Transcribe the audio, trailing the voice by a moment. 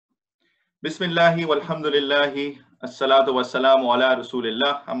Bismillahi walhamdulillahi assalatu wassalamu ala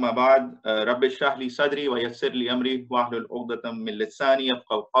rasulillah amma ba'd rabbi shrah li sadri wa yassir li amri wahlul 'uqdatam min lisani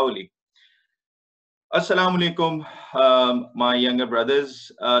yafqahu qawli. Assalamu alaikum, my younger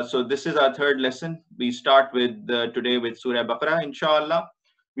brothers. So this is our third lesson. We start with today with Surah Al Baqarah inshaAllah.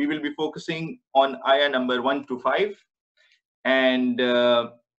 We will be focusing on ayah number 1 to 5, and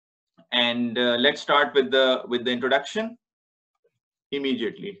let's start with the introduction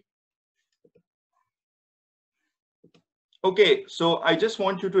immediately. Okay, so I just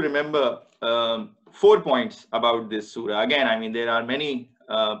want you to remember 4 points about this surah. Again, I mean, there are many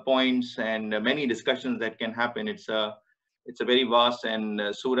points and many discussions that can happen. It's a very vast and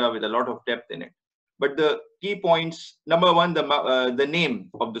surah with a lot of depth in it. But the key points: number one, the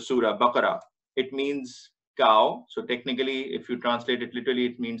name of the surah, Baqarah. It means cow. So technically, if you translate it literally,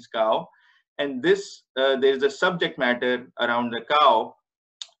 it means cow. And this there is a subject matter around the cow,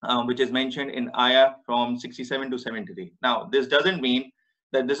 which is mentioned in ayah from 67 to 73. Now, this doesn't mean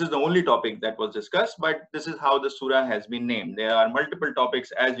that this is the only topic that was discussed, but this is how the surah has been named. There are multiple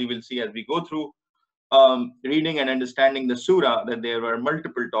topics, as we will see as we go through reading and understanding the surah, that there were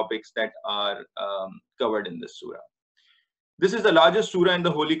multiple topics that are covered in this surah. This is the largest surah in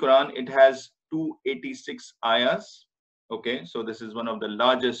the Holy Quran. It has 286 ayahs. Okay, so this is one of the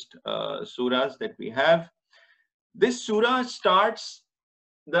largest surahs that we have. This surah starts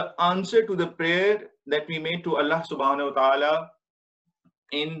the answer to the prayer that we made to Allah subhanahu wa ta'ala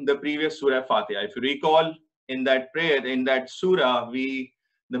in the previous Surah Fatiha. If you recall, in that prayer, in that surah, the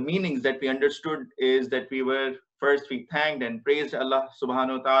meanings that we understood is that we thanked and praised Allah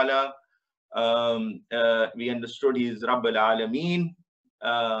subhanahu wa ta'ala. We understood He is Rabbul Alameen.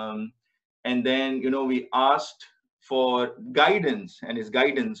 And then, we asked for guidance and His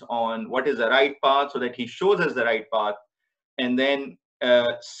guidance on what is the right path, so that He shows us the right path. And then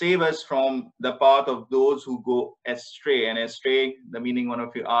save us from the path of those who go astray. And astray, the meaning one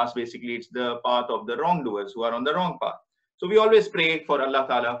of you asked, basically it's the path of the wrongdoers who are on the wrong path. So we always pray for Allah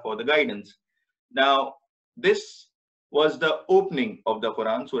Ta'ala for the guidance. Now, this was the opening of the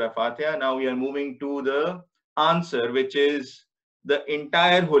Quran, Surah Fatiha. Now we are moving to the answer, which is the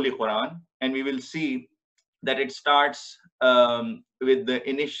entire Holy Quran. And we will see that it starts with the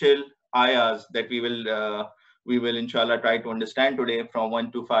initial ayahs that we will inshallah try to understand today from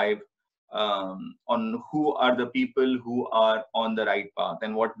 1 to 5 on who are the people who are on the right path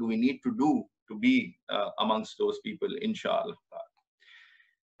and what do we need to do to be amongst those people, inshallah.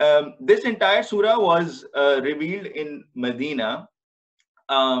 This entire surah was revealed in Medina.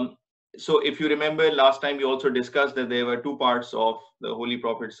 So if you remember, last time we also discussed that there were two parts of the Holy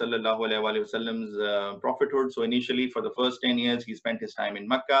Prophet sallallahu alaihi wasallam's prophethood. So initially, for the first 10 years, he spent his time in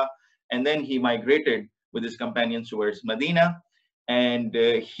Mecca, and then he migrated with his companions towards Medina. And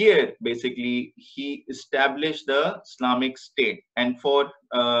here, basically, he established the Islamic state. And for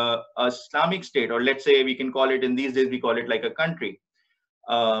a Islamic state, or let's say we can call it, in these days, we call it like a country,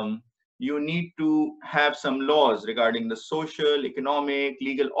 you need to have some laws regarding the social, economic,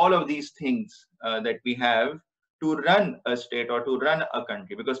 legal, all of these things that we have to run a state or to run a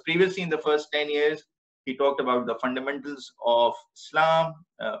country. Because previously, in the first 10 years, he talked about the fundamentals of Islam,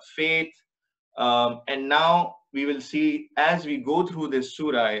 faith, and now we will see, as we go through this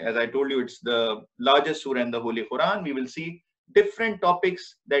surah, as I told you, it's the largest surah in the Holy Quran, we will see different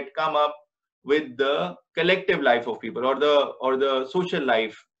topics that come up with the collective life of people, or the social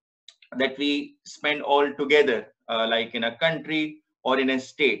life that we spend all together, like in a country or in a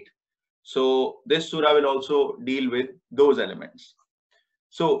state. So this surah will also deal with those elements.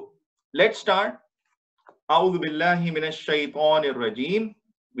 So let's start. A'udhu billahi minash shaitanir rajim.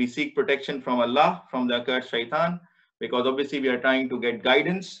 We seek protection from Allah from the accursed shaitan, because obviously we are trying to get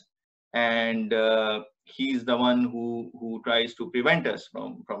guidance, and he's the one who tries to prevent us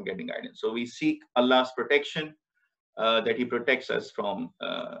from getting guidance. So we seek Allah's protection, that He protects us from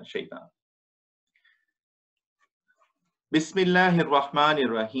shaitan. Bismillahir Rahmanir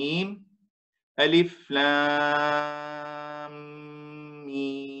Rahim. Alif Lam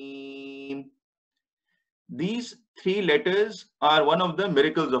Mim. These 3 letters are one of the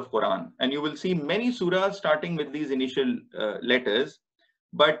miracles of Quran, and you will see many surahs starting with these initial letters,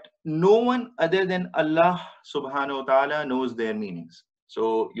 but no one other than Allah subhanahu wa ta'ala knows their meanings.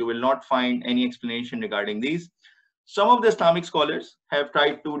 So you will not find any explanation regarding these. Some of the Islamic scholars have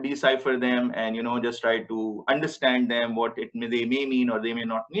tried to decipher them and just try to understand them, what they may mean or they may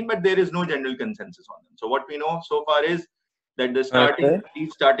not mean, but there is no general consensus on them. So what we know so far is that the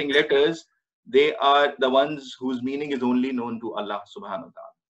these starting letters, they are the ones whose meaning is only known to Allah subhanahu wa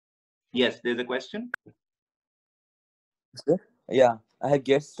ta'ala. Yes, there's a question. Yeah. I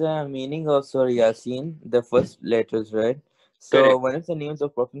guess the meaning of Surah Yasin, the first letters, right? So Correct. one of the names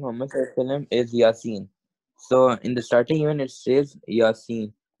of Prophet Muhammad SAW is Yasin. So in the starting even it says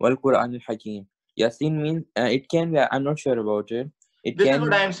Yasin, Wal Quran al Hakim. Yasin means it can be. I'm not sure about it. It This is can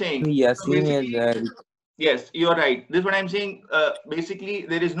what be I am Yasin saying. is So basically, yes, you're right. This is what I'm saying. Basically,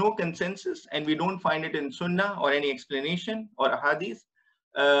 there is no consensus, and we don't find it in Sunnah or any explanation or Hadith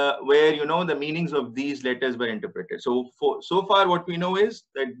where the meanings of these letters were interpreted. So far, what we know is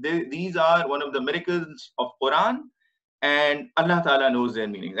that these are one of the miracles of Quran, and Allah Taala knows their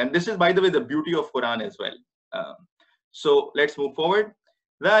meanings. And this is, by the way, the beauty of Quran as well. Um, so let's move forward.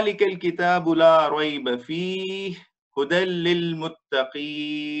 ذَلِكَ الْكِتَابُ لَا رَيْبَ فِيهِ هُدًى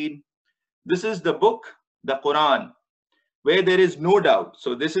لِلْمُتَّقِينَ. This is the book, the Quran, where there is no doubt.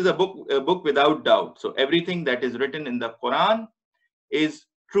 So this is a book without doubt. So everything that is written in the Quran is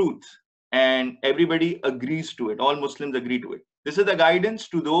truth, and everybody agrees to it. All Muslims agree to it. This is the guidance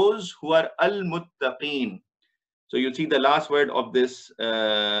to those who are al-muttaqeen. So you see the last word of this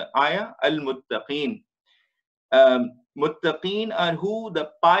ayah, al-muttaqeen. Muttaqeen are who? The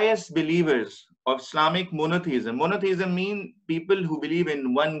pious believers of Islamic monotheism. Monotheism means people who believe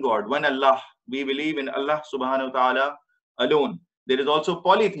in one God, one Allah. We believe in Allah subhanahu wa ta'ala alone. There is also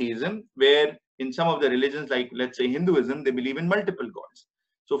polytheism, where in some of the religions, like let's say Hinduism, they believe in multiple gods.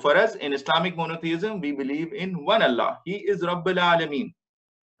 So for us in Islamic monotheism, we believe in one Allah. He is Rabbul Alameen,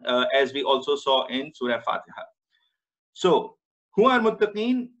 as we also saw in Surah Fatiha. So, who are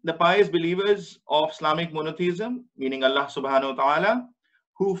muttaqeen? The pious believers of Islamic monotheism, meaning Allah subhanahu wa ta'ala,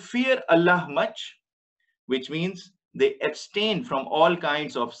 who fear Allah much, which means they abstain from all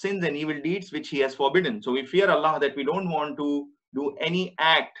kinds of sins and evil deeds which He has forbidden. So we fear Allah that we don't want to do any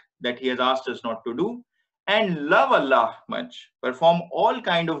act that He has asked us not to do, and love Allah much, perform all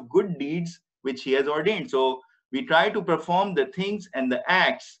kind of good deeds which He has ordained. So we try to perform the things and the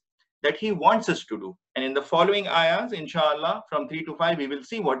acts that He wants us to do. And in the following ayahs, inshallah, from 3 to 5, we will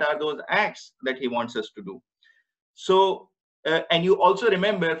see what are those acts that He wants us to do. So, and you also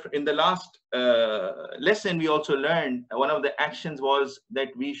remember in the last lesson, we also learned one of the actions was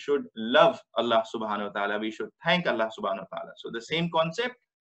that we should love Allah subhanahu wa ta'ala. We should thank Allah subhanahu wa ta'ala. So the same concept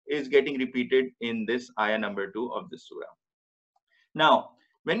is getting repeated in this ayah number 2 of this surah. Now,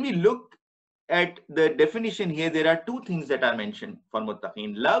 when we look at the definition here, there are two things that are mentioned for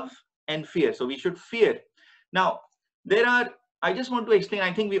muttaqeen: love and fear. So we should fear. Now, I just want to explain,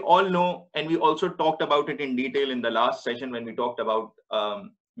 I think we all know, and we also talked about it in detail in the last session when we talked about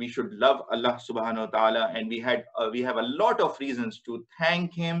we should love Allah subhanahu wa ta'ala, and we have a lot of reasons to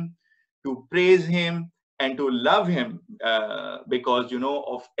thank Him, to praise Him, and to love Him because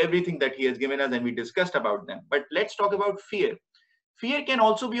of everything that He has given us, and we discussed about them. But let's talk about fear. Fear can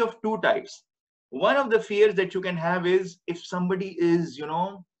also be of two types. One of the fears that you can have is if somebody is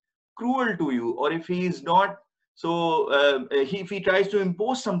cruel to you, or if he is not if he tries to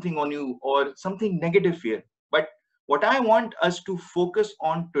impose something on you, or something negative fear. But what I want us to focus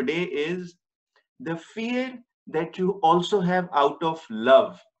on today is the fear that you also have out of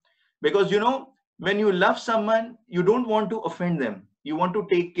love. Because when you love someone, you don't want to offend them, you want to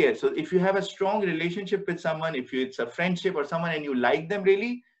take care. So if you have a strong relationship with someone, if it's a friendship or someone, and you like them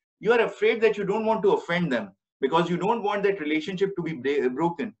really, you are afraid that you don't want to offend them, because you don't want that relationship to be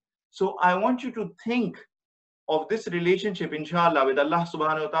broken. So I want you to think of this relationship, inshallah, with Allah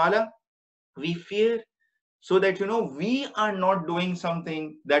subhanahu wa ta'ala. We fear so that we are not doing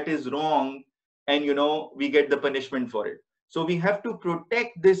something that is wrong, and we get the punishment for it. So we have to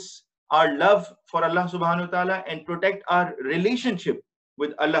protect this, our love for Allah subhanahu wa ta'ala, and protect our relationship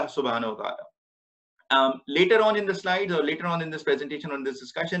with Allah subhanahu wa ta'ala. Later on in the slides, or later on in this presentation, on this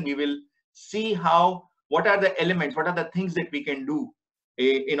discussion, we will see what are the elements, what are the things that we can do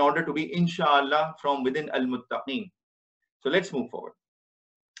in order to be, inshallah, from within al-muttaqeen. So let's move forward.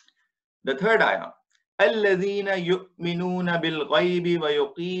 The third ayah. الذين يؤمنون بالغيب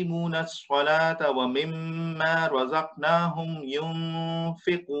ويقيمون الصلاة ومما رزقناهم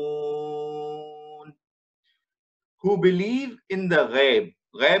ينفقون. Who believe in the ghaib.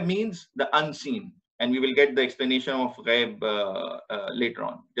 Ghaib means the unseen, and we will get the explanation of ghaib later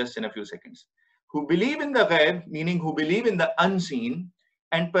on, just in a few seconds. Who believe in the ghaib, meaning who believe in the unseen,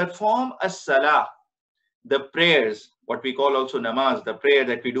 and perform as-salah, the prayers, what we call also namaz, the prayer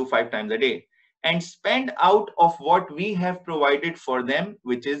that we do 5 times a day, and spend out of what we have provided for them,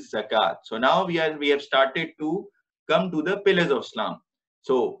 which is zakat. So now we have started to come to the pillars of Islam.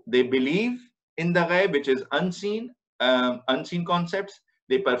 So they believe in the ghaib, which is unseen concepts.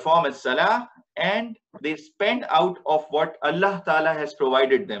 They perform as salah, and they spend out of what Allah Ta'ala has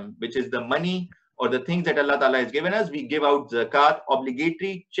provided them, which is the money or the things that Allah Ta'ala has given us, we give out zakat,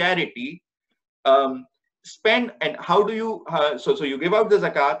 obligatory charity. Spend, and how do you, so you give out the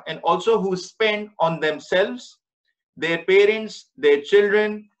zakat, and also who spend on themselves, their parents, their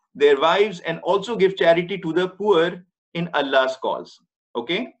children, their wives, and also give charity to the poor in Allah's cause.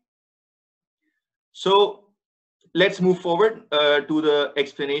 Okay, so let's move forward to the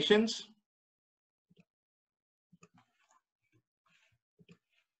explanations.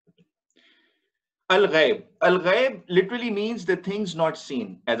 Al-Ghaib. Al-Ghaib literally means the things not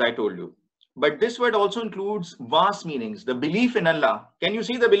seen, as I told you. But this word also includes vast meanings. The belief in Allah. Can you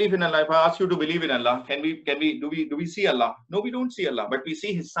see the belief in Allah? If I ask you to believe in Allah, do we see Allah? No, we don't see Allah, but we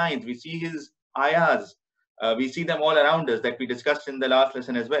see His signs, we see His ayahs, we see them all around us, that we discussed in the last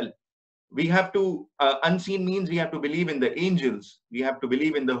lesson as well. We have to, unseen means we have to believe in the angels. We have to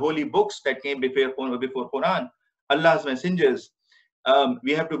believe in the holy books that came before Quran, Allah's messengers.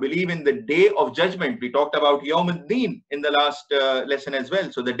 We have to believe in the day of judgment. We talked about Yawm al-Din in the last lesson as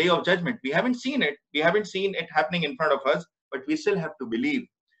well. So the day of judgment, we haven't seen it. We haven't seen it happening in front of us, but we still have to believe.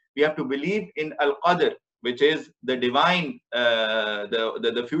 We have to believe in Al-Qadr, which is the divine,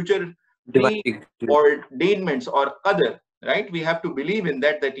 the future ordainments or Qadr, right? We have to believe in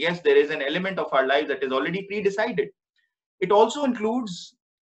that yes, there is an element of our life that is already pre-decided. It also includes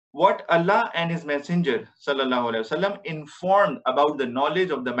what Allah and His Messenger sallallahu alaihi wasallam informed about the knowledge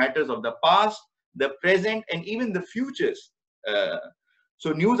of the matters of the past, the present, and even the futures.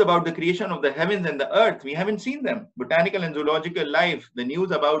 So news about the creation of the heavens and the earth, we haven't seen them. Botanical and zoological life, the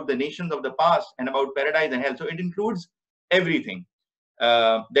news about the nations of the past and about paradise and hell. So it includes everything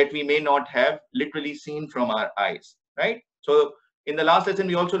that we may not have literally seen from our eyes, right? So in the last lesson,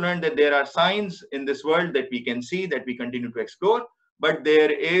 we also learned that there are signs in this world that we can see, that we continue to explore. But there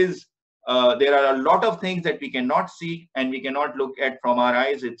are a lot of things that we cannot see and we cannot look at from our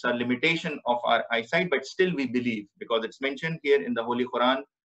eyes. It's a limitation of our eyesight, but still we believe, because it's mentioned here in the Holy Quran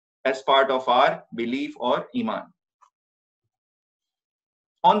as part of our belief or Iman.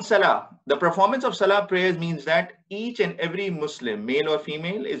 On Salah, the performance of Salah prayers means that each and every Muslim, male or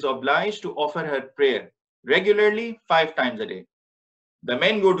female, is obliged to offer her prayer regularly 5 times a day. The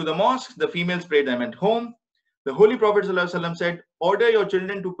men go to the mosque, the females pray them at home. The Holy Prophet ﷺ said, order your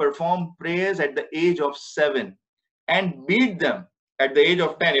children to perform prayers at the age of 7 and beat them at the age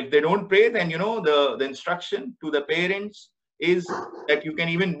of 10. If they don't pray, then the instruction to the parents is that you can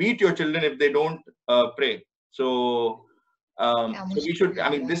even beat your children if they don't pray. So we should,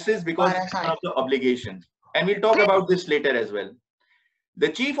 this is because it's one of the obligations. And we'll talk about this later as well. The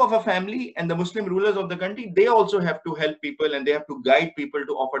chief of a family and the Muslim rulers of the country, they also have to help people and they have to guide people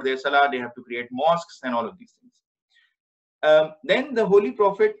to offer their salah. They have to create mosques and all of these things. Then the Holy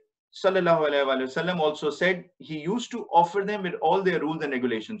Prophet sallallahu alaihi wasallam also said he used to offer them with all their rules and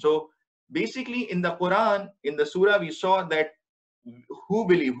regulations. So basically in the Quran, in the surah, we saw that who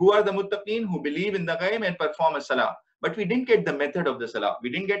are the muttaqeen, who believe in the ghaib and perform a salah. But we didn't get the method of the salah. We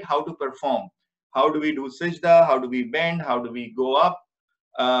didn't get how to perform. How do we do sajda? How do we bend? How do we go up?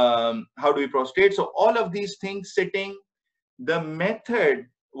 How do we prostrate? So all of these things, sitting, the method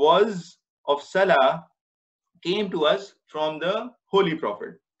of salah came to us from the Holy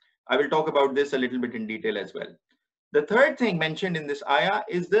Prophet. I will talk about this a little bit in detail as well. The third thing mentioned in this ayah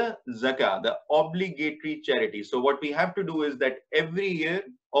is the zakah, the obligatory charity. So what we have to do is that every year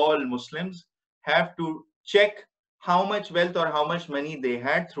all Muslims have to check how much wealth or how much money they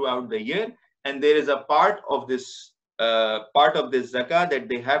had throughout the year, and there is a part of this zakah that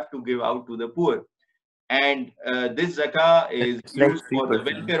they have to give out to the poor, and this zakah is used for the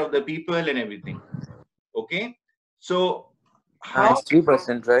welfare of the people and everything. Okay, so how? It's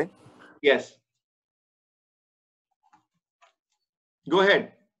 3%, right? Yes. Go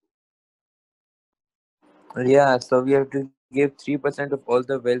ahead. Yeah, so we have to give 3% of all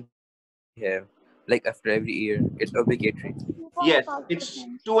the wealth we have, like after every year. It's obligatory. Yes, it's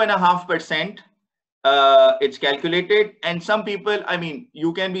 2.5%. It's calculated, and some people,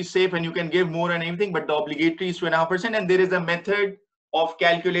 you can be safe and you can give more and everything, but the obligatory is 2.5%, and there is a method of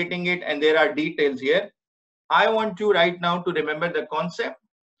calculating it, and there are details here. I want you right now to remember the concept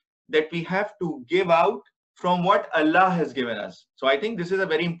that we have to give out from what Allah has given us. So I think this is a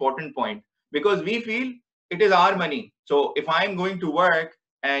very important point, because we feel it is our money. So if I'm going to work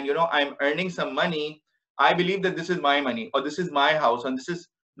and I'm earning some money, I believe that this is my money, or this is my house, and this is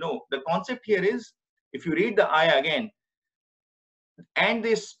no. The concept here is, if you read the ayah again, and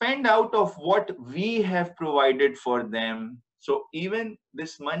they spend out of what we have provided for them. So even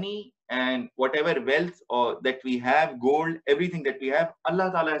this money and whatever wealth or that we have, gold, everything that we have, Allah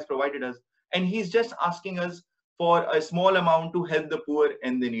Ta'ala has provided us, and He's just asking us for a small amount to help the poor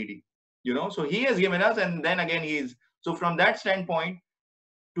and the needy. So he has given us, and then again so from that standpoint,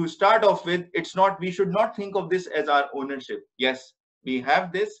 to start off with, we should not think of this as our ownership. Yes, we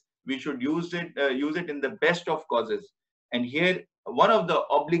have this, we should use it in the best of causes. And here, one of the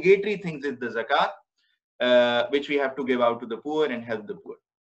obligatory things is the zakat, which we have to give out to the poor and help the poor.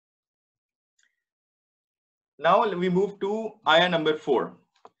 Now we move to ayah number 4.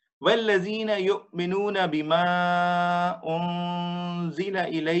 وَالَّذِينَ يُؤْمِنُونَ بِمَا أُنزِلَ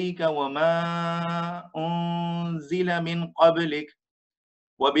إِلَيْكَ وَمَا أُنزِلَ مِنْ قَبْلِكَ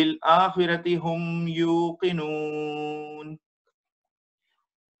وَبِالْآخِرَةِ هُمْ يُوقِنُونَ.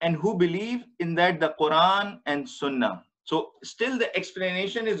 And who believe in that the Quran and Sunnah. So still the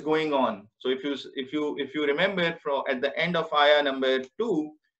explanation is going on. So if you remember at the end of ayah number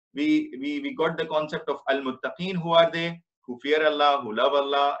 2, we got the concept of al-muttaqeen. Who are they? Who fear Allah, who love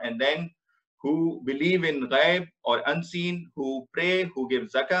Allah, and then who believe in ghaib or unseen, who pray, who give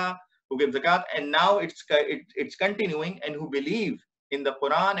zakat, and now it's continuing, and who believe in the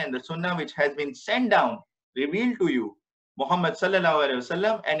Quran and the Sunnah which has been sent down, revealed to you, Muhammad sallallahu alaihi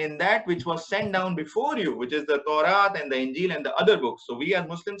wasallam, and in that which was sent down before you, which is the Torah and the Injil and the other books. So we as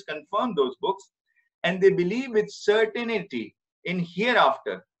Muslims confirm those books, and they believe with certainty in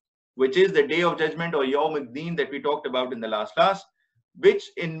hereafter, which is the day of judgment or Yawm al-Din that we talked about in the last class,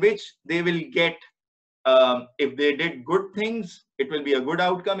 in which they will get, if they did good things, it will be a good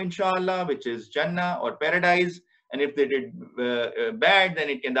outcome, inshallah, which is Jannah or paradise. And if they did bad,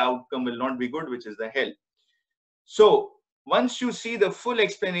 then the outcome will not be good, which is the hell. So once you see the full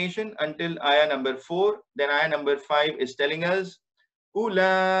explanation until ayah number 4, then ayah number 5 is telling us,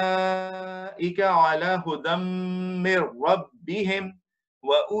 أُولَٰئِكَ عَلَىٰ هُدًى مِّن رَّبِّهِمْ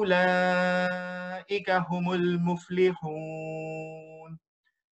وَأُولَٰئِكَ هُمُ الْمُفْلِحُونَ.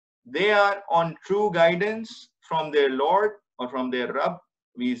 They are on true guidance from their Lord or from their Rabb.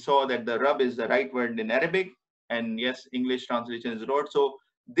 We saw that the Rabb is the right word in Arabic, and yes, English translation is Lord. So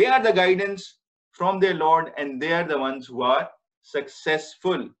they are the guidance from their Lord, and they are the ones who are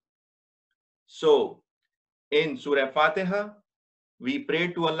successful. So in Surah Fatiha, we pray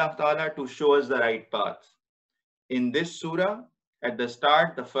to Allah Ta'ala to show us the right path. In this surah, at the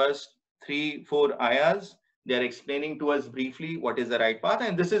start, the first 3-4 ayahs, they are explaining to us briefly what is the right path,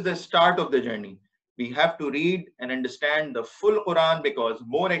 and this is the start of the journey. We have to read and understand the full Quran, because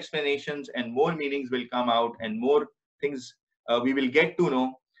more explanations and more meanings will come out, and more things we will get to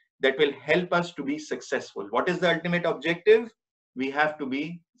know that will help us to be successful. What is the ultimate objective? We have to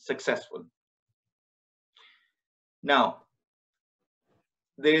be successful. Now,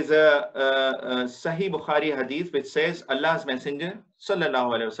 there is a Sahih Bukhari Hadith which says Allah's Messenger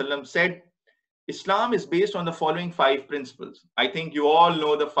sallallahu alaihi wasallam said, Islam is based on the following 5 principles. I think you all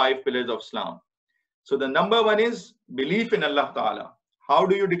know the 5 pillars of Islam. So the number 1 is belief in Allah Ta'ala. How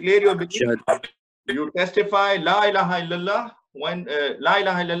do you declare your belief? You testify La ilaha illallah, La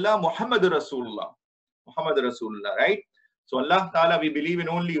ilaha illallah Muhammadur Rasulullah. Muhammadur Rasulullah, right? So Allah Ta'ala, we believe in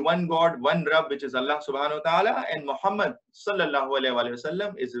only one God, one Rabb, which is Allah Subhanahu wa Ta'ala, and Muhammad sallallahu alayhi wa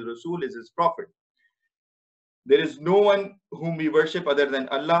sallam is his Rasul, is his Prophet. There is no one whom we worship other than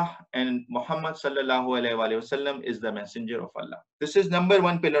Allah, and Muhammad sallallahu alayhi wa sallam is the messenger of Allah. This is number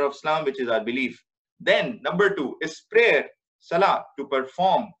 1 pillar of Islam, which is our belief. Then number 2 is prayer, salah, to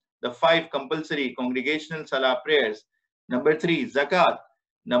perform the 5 compulsory congregational salah prayers. Number 3, zakat.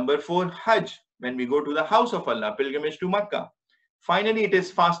 Number 4, hajj, when we go to the house of Allah, pilgrimage to Makkah. Finally, it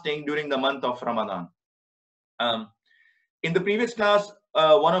is fasting during the month of Ramadan. In the previous class,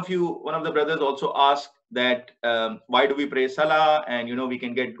 one of the brothers also asked that why do we pray salah, and we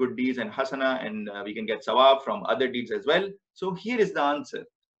can get good deeds and hasana, and we can get sawab from other deeds as well. So here is the answer.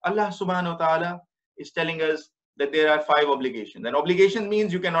 Allah subhanahu wa ta'ala is telling us that there are 5 obligations, and obligation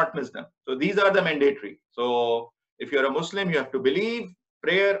means you cannot miss them. So these are the mandatory. So if you're a Muslim, you have to believe,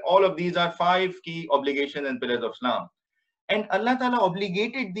 prayer, all of these are 5 key obligations and pillars of Islam. And Allah Ta'ala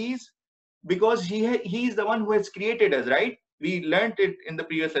obligated these because He is the one who has created us, right? We learned it in the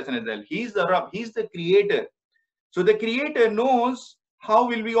previous lesson as well. He's the Rabb, He's the creator. So the creator knows how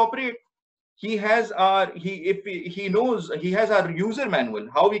will we operate. He has he knows, He has our user manual,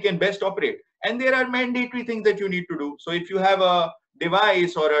 how we can best operate. And there are mandatory things that you need to do. So if you have a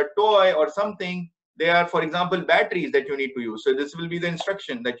device or a toy or something, there are, for example, batteries that you need to use. So this will be the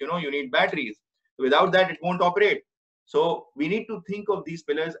instruction that you need batteries. Without that, it won't operate. So we need to think of these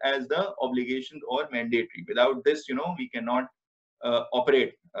pillars as the obligations or mandatory. Without this, we cannot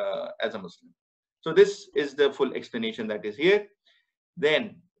operate as a Muslim. So this is the full explanation that is here.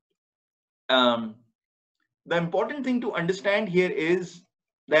 Then the important thing to understand here is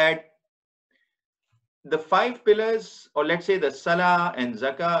that the 5 pillars, or let's say the salah and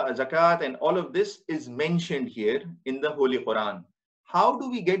zakat and all of this is mentioned here in the Holy Quran. How do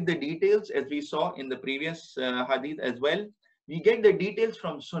we get the details? As we saw in the previous hadith as well, we get the details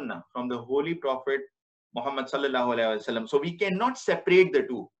from Sunnah, from the Holy Prophet Muhammad sallallahu alaihi wasallam. So we cannot separate the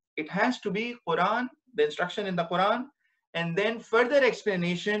two. It has to be Quran, the instruction in the Quran, and then further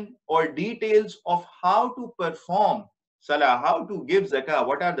explanation or details of how to perform salah, how to give zakah,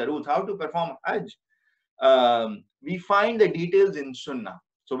 what are the rules, how to perform hajj. We find the details in Sunnah.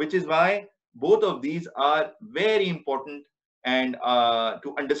 So which is why both of these are very important, and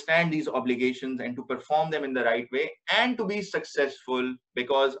to understand these obligations and to perform them in the right way and to be successful,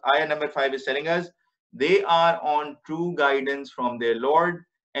 because ayah number 5 is telling us they are on true guidance from their Lord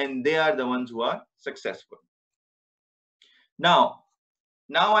and they are the ones who are successful. Now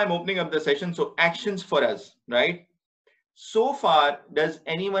I'm opening up the session. So actions for us, right? So far, does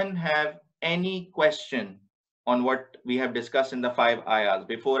anyone have any question on what we have discussed in the 5 ayahs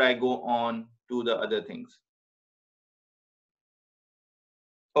before I go on to the other things?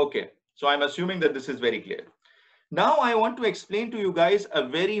 Okay, so I'm assuming that this is very clear. Now I want to explain to you guys a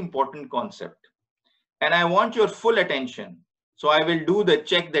very important concept, and I want your full attention. So I will do the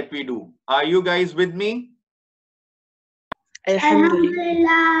check that we do. Are you guys with me?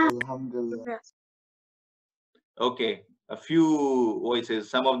 Alhamdulillah. Alhamdulillah. Okay, a few voices,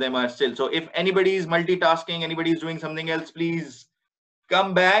 some of them are still. So if anybody is multitasking, anybody is doing something else, please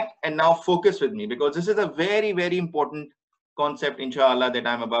come back and now focus with me, because this is a very, very important concept, inshallah, that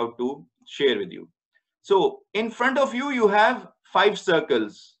I'm about to share with you. So in front of you, you have 5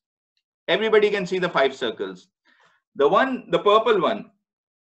 circles. Everybody can see the 5 circles. The purple one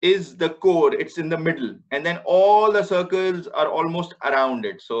is the core, it's in the middle, and then all the circles are almost around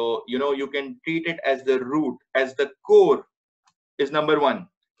it. So, you can treat it as the root, as the core is number 1.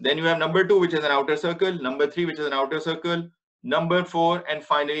 Then you have number 2, which is an outer circle, number 3, which is an outer circle, number 4, and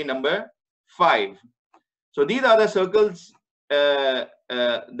finally number 5. So these are the circles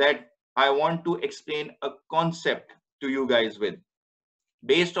that I want to explain a concept to you guys with,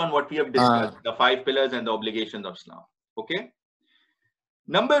 based on what we have discussed, the 5 pillars and the obligations of Islam. Okay.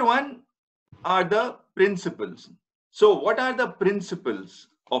 Number 1 are the principles. So what are the principles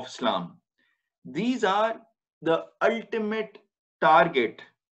of Islam? These are the ultimate target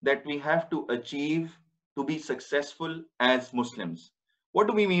that we have to achieve to be successful as Muslims. What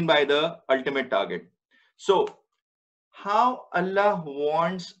do we mean by the ultimate target? So how Allah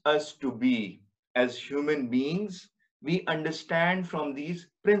wants us to be as human beings, we understand from these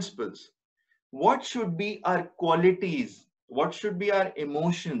principles. What should be our qualities? What should be our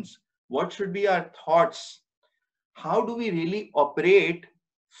emotions? What should be our thoughts? How do we really operate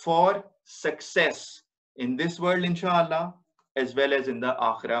for success in this world, inshallah, as well as in the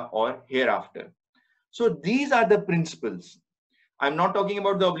akhirah or hereafter? So these are the principles. I'm not talking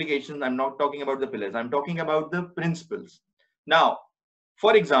about the obligations. I'm not talking about the pillars. I'm talking about the principles. Now,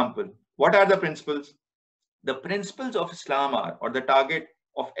 for example, what are the principles? The principles of Islam are, or the target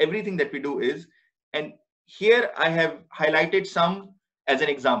of everything that we do is, and here I have highlighted some as an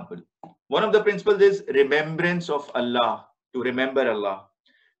example. One of the principles is remembrance of Allah, to remember Allah,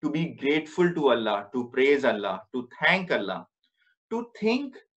 to be grateful to Allah, to praise Allah, to thank Allah, to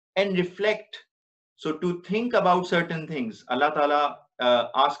think and reflect. So to think about certain things, Allah Ta'ala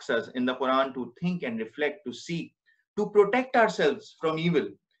asks us in the Quran to think and reflect, to see, to protect ourselves from evil,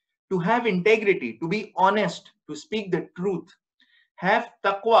 to have integrity, to be honest, to speak the truth, have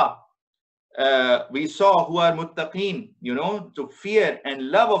taqwa. We saw who are muttaqeen, to fear and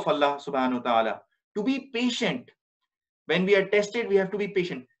love of Allah subhanahu wa ta'ala, to be patient. When we are tested, we have to be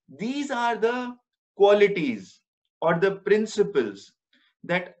patient. These are the qualities or the principles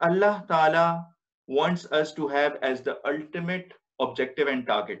that Allah Ta'ala wants us to have as the ultimate objective and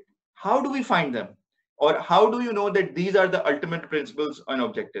target. How do we find them? Or how do you know that these are the ultimate principles and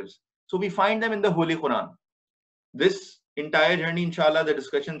objectives? So we find them in the Holy Quran. This entire journey, inshallah, the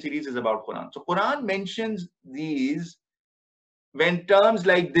discussion series is about Quran. So Quran mentions these when terms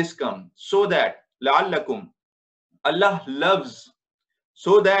like this come, so that la'allakum, Allah loves,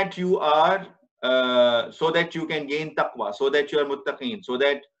 so that you are, so that you can gain taqwa, so that you are muttaqeen, so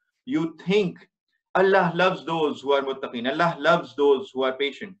that you think. Allah loves those who are muttaqeen. Allah loves those who are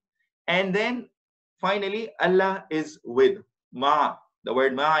patient. And then finally, Allah is with. Ma, the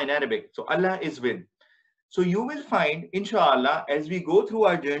word ma in Arabic. So Allah is with. So you will find, inshallah, as we go through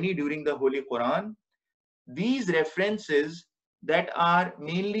our journey during the Holy Quran, these references that are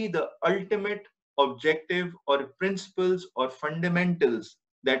mainly the ultimate objective or principles or fundamentals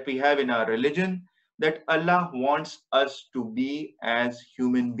that we have in our religion, that Allah wants us to be as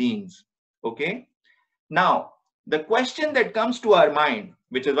human beings. Okay? Now, the question that comes to our mind,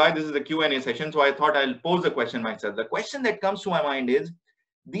 which is why this is the Q&A session, so I thought I'll pose the question myself. The question that comes to my mind is,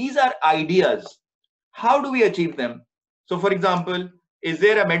 these are ideas. How do we achieve them? So for example, is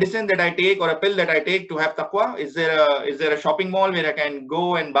there a medicine that I take or a pill that I take to have taqwa? Is there a shopping mall where I can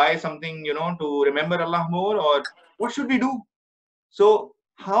go and buy something, to remember Allah more? Or what should we do? So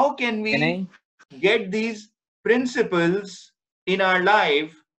how can we get these principles in our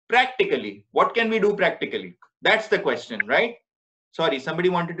life practically? What can we do practically? That's the question, right? Sorry, somebody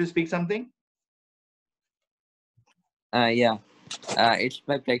wanted to speak something? Yeah. It's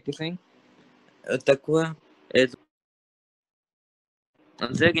by practicing. Taqwa is.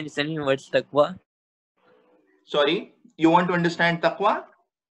 Sir, can you tell me what's taqwa? Sorry, you want to understand taqwa?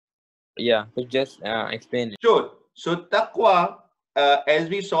 Yeah, so just explain it. Sure. So taqwa, as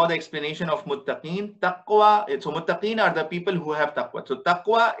we saw the explanation of muttaqeen, taqwa, so muttaqeen are the people who have taqwa. So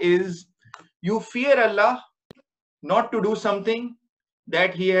taqwa is you fear Allah not to do something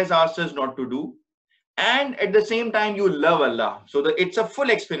that He has asked us not to do, and at the same time you love Allah. So it's a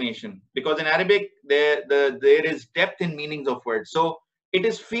full explanation, because in Arabic there is depth in meanings of words. So it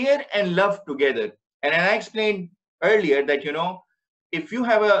is fear and love together. And I explained earlier that if you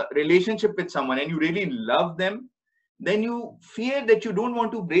have a relationship with someone and you really love them, then you fear that you don't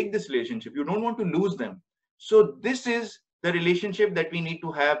want to break this relationship, you don't want to lose them. So this is the relationship that we need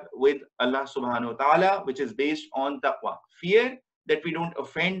to have with Allah subhanahu wa ta'ala, which is based on taqwa. Fear that we don't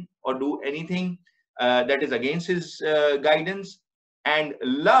offend or do anything that is against His guidance, and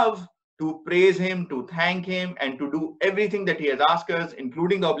love to praise Him, to thank Him, and to do everything that He has asked us,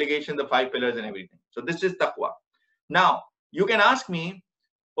 including the obligation, the 5 pillars and everything. So this is taqwa. Now, you can ask me,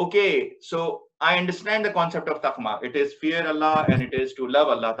 okay, so I understand the concept of taqwa. It is fear Allah and it is to love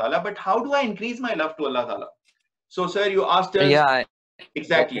Allah Ta'ala. But how do I increase my love to Allah Ta'ala? So, sir, you asked us. Yeah,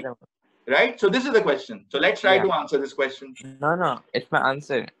 exactly. Right? So this is the question. So let's try to answer this question. No, it's my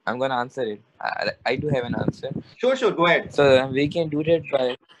answer. I'm gonna answer it. I do have an answer. Sure, go ahead. So we can do that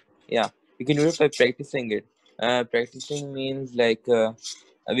by, we can do it by practicing it. Practicing means like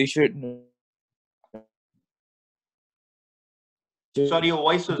we should. Sorry, your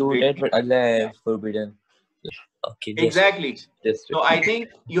voice was do breaking. that, but Allah has forbidden. Okay. Exactly. So I think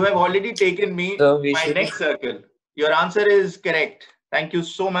you have already taken me to my next circle. Your answer is correct. Thank you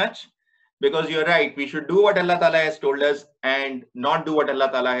so much. Because you're right, we should do what Allah Ta'ala has told us and not do what Allah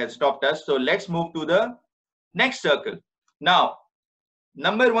Ta'ala has stopped us. So let's move to the next circle. Now,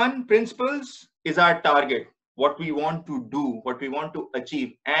 number 1, principles is our target, what we want to do, what we want to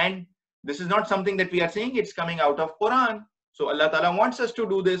achieve. And this is not something that we are saying, it's coming out of Quran. So Allah Ta'ala wants us to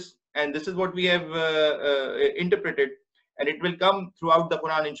do this, and this is what we have interpreted, and it will come throughout the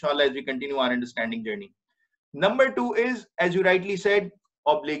Quran, inshallah, as we continue our understanding journey. Number 2 is, as you rightly said,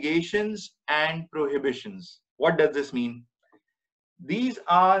 obligations and prohibitions. What does this mean? These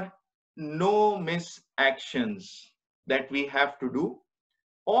are no miss actions that we have to do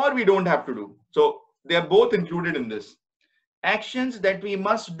or we don't have to do. So they are both included in this. Actions that we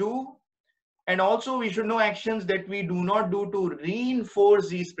must do, and also we should know actions that we do not do to reinforce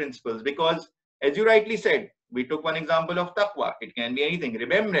these principles. Because as you rightly said, we took one example of taqwa. It can be anything,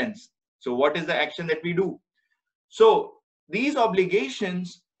 remembrance. So what is the action that we do? So these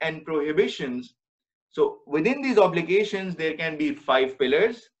obligations and prohibitions, so within these obligations, there can be 5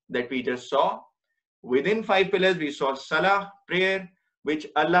 pillars that we just saw. Within 5 pillars, we saw salah, prayer, which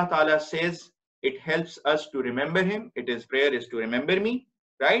Allah Ta'ala says it helps us to remember Him. It is prayer is to remember me,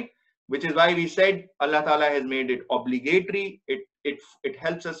 right? Which is why we said Allah Ta'ala has made it obligatory. It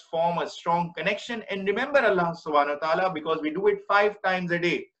helps us form a strong connection and remember Allah Subhanahu wa Ta'ala, because we do it 5 times a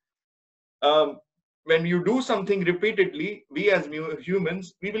day. When you do something repeatedly, we as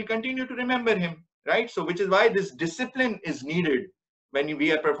humans, we will continue to remember Him, right? So which is why this discipline is needed when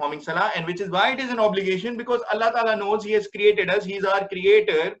we are performing salah, and which is why it is an obligation, because Allah Ta'ala knows He has created us. He is our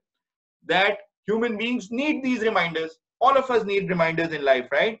creator, that human beings need these reminders. All of us need reminders in life,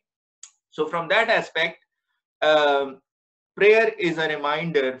 right? So from that aspect, prayer is a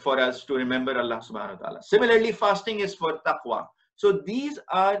reminder for us to remember Allah Subhanahu wa Ta'ala. Similarly, fasting is for taqwa. So these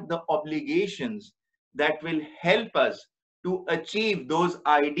are the obligations that will help us to achieve those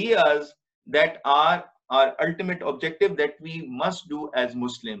ideas that are our ultimate objective, that we must do as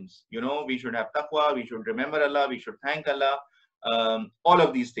Muslims. We should have taqwa, we should remember Allah, we should thank Allah, all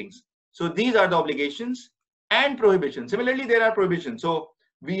of these things. So these are the obligations and prohibitions. Similarly, there are prohibitions. So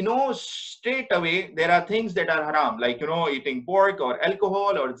we know straight away there are things that are haram, like eating pork or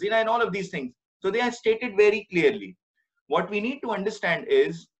alcohol or zina and all of these things. So they are stated very clearly. What we need to understand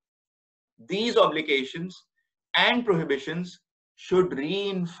is these obligations and prohibitions should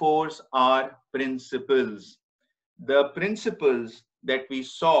reinforce our principles. The principles that we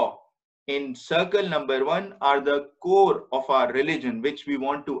saw in circle number 1 are the core of our religion, which we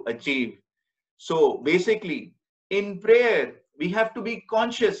want to achieve. So basically, in prayer, we have to be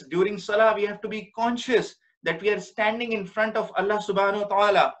conscious. During salah, we have to be conscious that we are standing in front of Allah subhanahu wa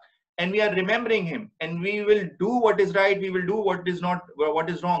ta'ala and we are remembering him, and we will do what is right, we will do what is not, what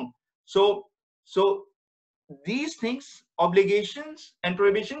is wrong. So these things, obligations and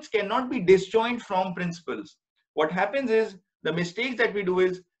prohibitions, cannot be disjoint from principles. What happens is, the mistakes that we do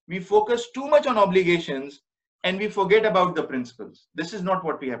is, we focus too much on obligations and we forget about the principles. This is not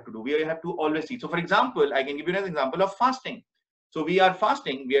what we have to do. We have to always eat. So for example, I can give you an example of fasting. So we are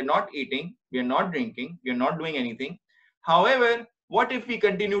fasting, we are not eating, we are not drinking, we are not doing anything. However, what if we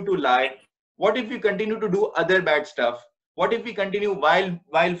continue to lie? What if we continue to do other bad stuff? What if we continue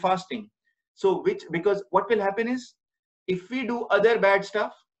while fasting? So because what will happen is, if we do other bad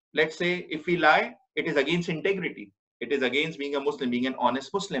stuff, let's say if we lie, it is against integrity. It is against being a Muslim, being an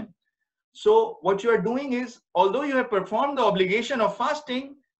honest Muslim. So what you are doing is, although you have performed the obligation of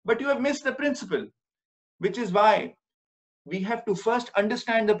fasting, but you have missed the principle, which is why we have to first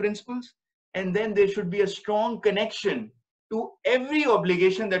understand the principles, and then there should be a strong connection to every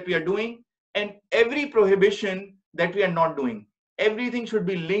obligation that we are doing and every prohibition that we are not doing. Everything should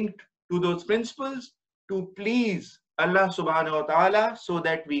be linked to those principles to please Allah subhanahu wa ta'ala, so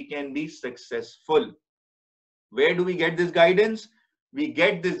that we can be successful. Where do we get this guidance? We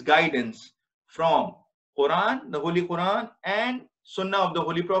get this guidance from Quran, the Holy Quran, and Sunnah of the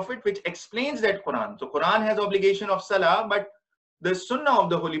Holy Prophet, which explains that Quran. So Quran has obligation of Salah, but the Sunnah of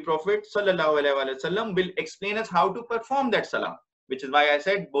the Holy Prophet Sallallahu Alaihi Wasallam will explain us how to perform that Salah, which is why I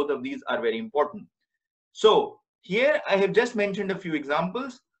said both of these are very important. So here I have just mentioned a few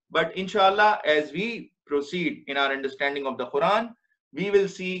examples, but inshallah, as we proceed in our understanding of the Quran, we will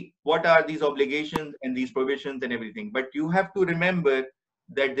see what are these obligations and these prohibitions and everything. But you have to remember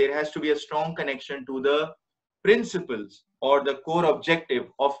that there has to be a strong connection to the principles or the core objective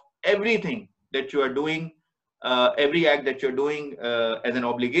of everything that you are doing, every act that you're doing as an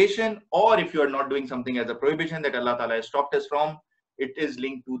obligation, or if you are not doing something as a prohibition that Allah Ta'ala has stopped us from, it is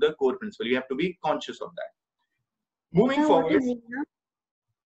linked to the core principle. You have to be conscious of that. Moving forward. What is zina?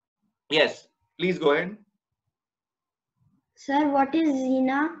 Yes, please go ahead. Sir, what is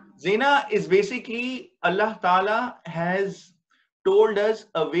zina? Zina is basically, Allah Ta'ala has told us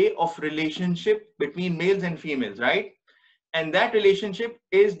a way of relationship between males and females, right? And that relationship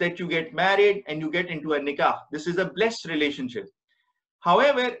is that you get married and you get into a nikah. This is a blessed relationship.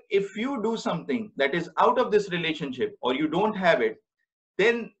 However, if you do something that is out of this relationship, or you don't have it,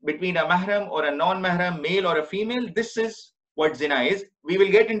 then between a mahram or a non-mahram, male or a female, this is what zina is. We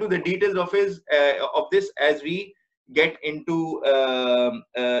will get into the details of this as we get into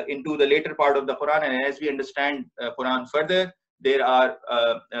the later part of the Quran, and as we understand Quran further, there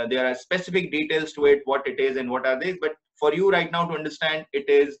are specific details to it, what it is and what are these. But for you right now to understand, it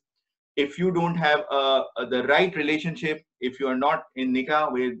is, if you don't have the right relationship, if you are not in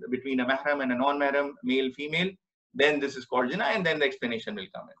nikah between a mahram and a non-mahram, male, female, then this is called zina, and then the explanation will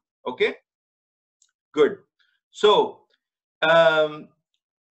come in. Okay, good. So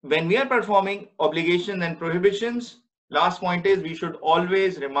when we are performing obligations and prohibitions, last point is, we should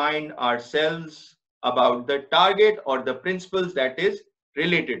always remind ourselves about the target or the principles that is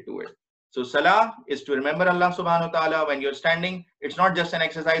related to it. So salah is to remember Allah subhanahu wa ta'ala when you're standing. It's not just an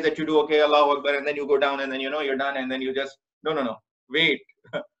exercise that you do, okay, Allahu Akbar, and then you go down and then you're done, and then you just, no. Wait,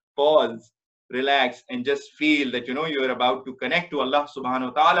 pause, relax, and just feel that you're about to connect to Allah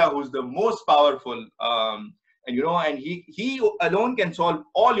subhanahu wa ta'ala, who's the most powerful, and he alone can solve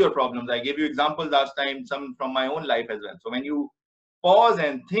all your problems. I gave you examples last time, some from my own life as well. So when you pause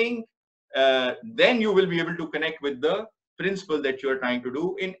and think, then you will be able to connect with the principle that you are trying to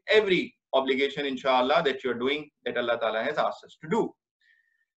do in every obligation, inshallah, that you're doing, that Allah Ta'ala has asked us to do.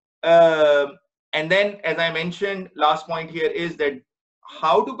 And then, as I mentioned, last point here is that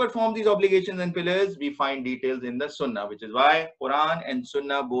how to perform these obligations and pillars, we find details in the Sunnah, which is why Quran and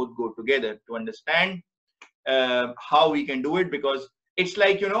Sunnah both go together to understand how we can do it. Because it's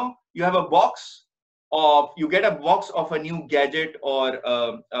like, you have a box of, you get a box of a new gadget or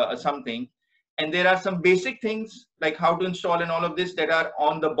something, and there are some basic things like how to install and all of this that are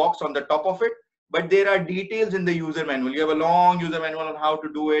on the box on the top of it, but there are details in the user manual. You have a long user manual on how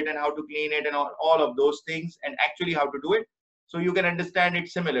to do it and how to clean it and all of those things, and actually how to do it, so you can understand it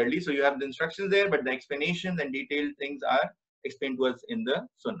similarly. So you have the instructions there, but the explanations and detailed things are explained to us in the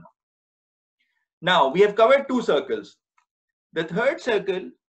Sunnah. Now we have covered 2 circles. The third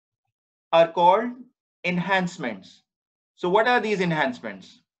circle are called enhancements. So what are these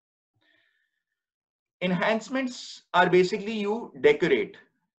enhancements? Enhancements are basically you decorate,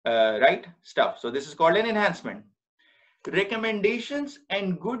 right, stuff. So this is called an enhancement. Recommendations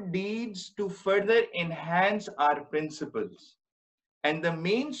and good deeds to further enhance our principles. And the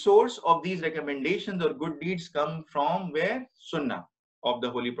main source of these recommendations or good deeds come from where? Sunnah of the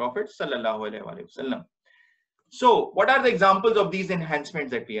Holy Prophet Sallallahu Alaihi Wasallam. So what are the examples of these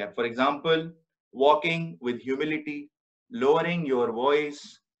enhancements that we have? For example, walking with humility, lowering your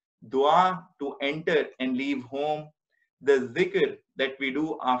voice, dua to enter and leave home, the zikr that we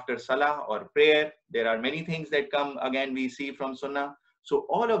do after salah or prayer. There are many things that come, again, we see from sunnah. So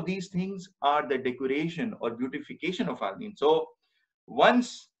all of these things are the decoration or beautification of our deen. So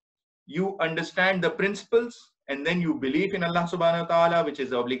once you understand the principles and then you believe in Allah subhanahu wa ta'ala, which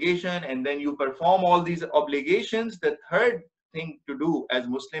is the obligation, and then you perform all these obligations, the third thing to do as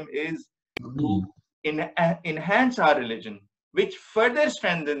Muslim is to enhance our religion, which further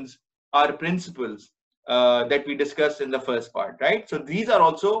strengthens our principles that we discussed in the first part, right? So these are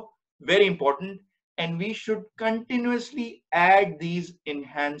also very important, and we should continuously add these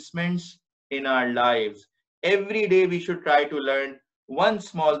enhancements in our lives. Every day we should try to learn one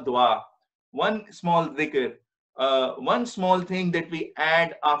small dua, one small dhikr, one small thing that we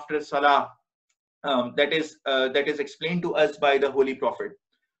add after salah, that is explained to us by the Holy Prophet.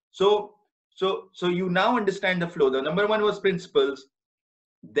 So you now understand the flow. The number one was principles,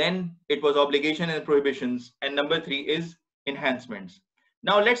 then it was obligation and prohibitions, and number three is enhancements.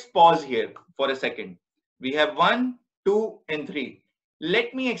 Now let's pause here for a second. We have 1, 2, and 3.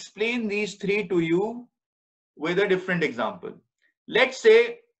 Let me explain these three to you with a different example. Let's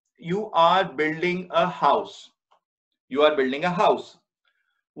say you are building a house. You are building a house.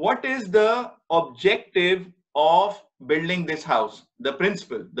 What is the objective of building this house? The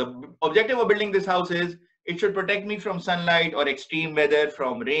principle. The objective of building this house is it should protect me from sunlight or extreme weather,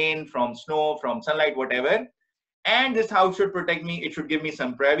 from rain, from snow, from sunlight, whatever. And this house should protect me. It should give me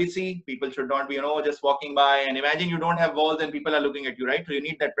some privacy. People should not be, just walking by. And imagine you don't have walls and people are looking at you, right? So you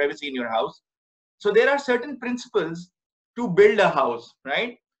need that privacy in your house. So there are certain principles to build a house,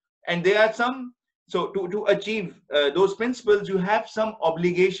 right? And there are some, so to achieve those principles, you have some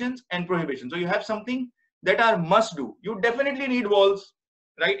obligations and prohibitions. So you have something that are must do. You definitely need walls,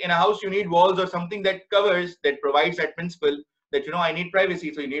 right? In a house, you need walls or something that covers, that provides that principle that, I need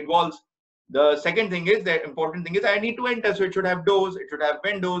privacy, so you need walls. The second thing is, the important thing is, I need to enter, so it should have doors, it should have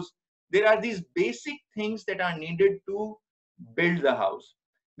windows. There are these basic things that are needed to build the house.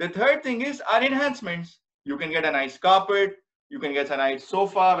 The third thing is our enhancements. You can get a nice carpet, you can get a nice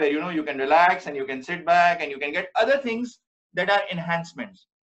sofa where you can relax and you can sit back, and you can get other things that are enhancements.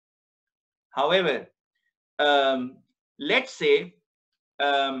 However, let's say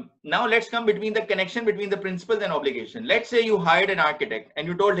now let's come between the connection between the principles and obligation. Let's say you hired an architect and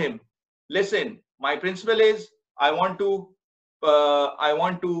you told him, listen, my principle is I want to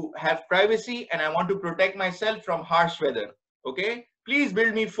have privacy and I want to protect myself from harsh weather. Okay, please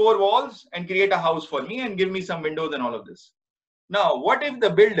build me 4 walls and create a house for me and give me some windows and all of this. Now, what if the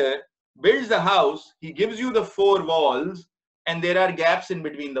builder builds the house, he gives you the 4 walls and there are gaps in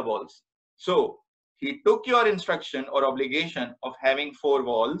between the walls? So he took your instruction or obligation of having 4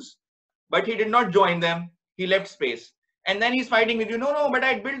 walls, but he did not join them. He left space. And then he's fighting with you. No, but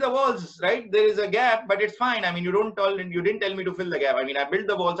I built the walls, right? There is a gap, but it's fine. I mean, you didn't tell me to fill the gap. I mean, I built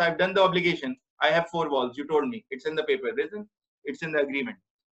the walls. I've done the obligation. I have 4 walls. You told me. It's in the paper, isn't it? It's in the agreement.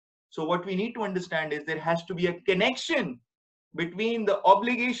 So what we need to understand is there has to be a connection between the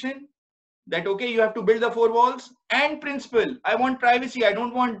obligation that, okay, you have to build the 4 walls, and principle. I want privacy. I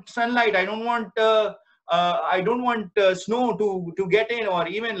don't want sunlight. I don't want snow to get in, or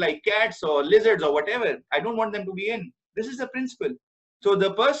even like cats or lizards or whatever. I don't want them to be in. This is the principle. So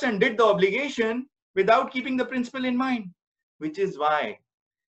the person did the obligation without keeping the principle in mind, which is why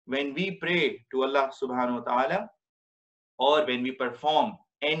when we pray to Allah subhanahu wa ta'ala, or when we perform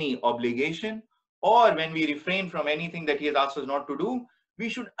any obligation, or when we refrain from anything that he has asked us not to do, we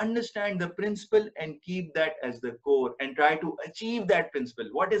should understand the principle and keep that as the core and try to achieve that principle.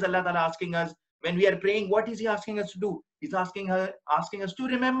 What is Allah Ta'ala asking us when we are praying? What is he asking us to do? He's asking us to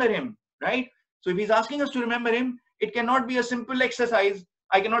remember him, right? So if he's asking us to remember him, it cannot be a simple exercise.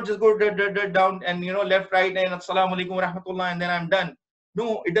 I cannot just go down and left, right, and assalamu alaikum wa rahmatullah, and then I'm done.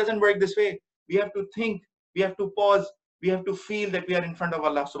 No, it doesn't work this way. We have to think, we have to pause, we have to feel that we are in front of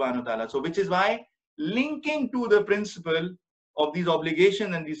Allah subhanahu wa ta'ala. So which is why linking to the principle of these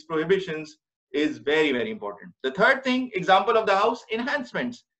obligations and these prohibitions is very, very important. The third thing, example of the house,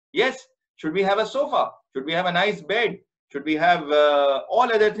 enhancements. Yes, should we have a sofa? Should we have a nice bed? Should we have all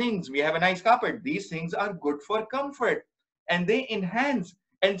other things? We have a nice carpet. These things are good for comfort. and they enhance.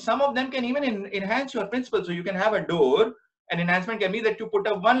 And some of them can even enhance your principle. So you can have a door. An enhancement can be that you put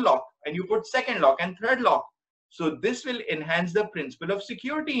up one lock and you put second lock and third lock. So this will enhance the principle of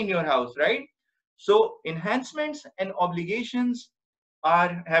security in your house, right? So enhancements and obligations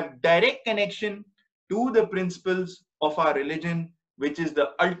have direct connection to the principles of our religion, which is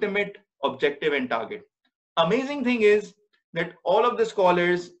the ultimate objective and target. Amazing thing is that all of the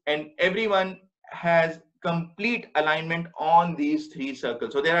scholars and everyone has complete alignment on these three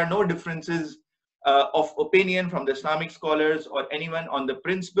circles. So there are no differences of opinion from the Islamic scholars or anyone on the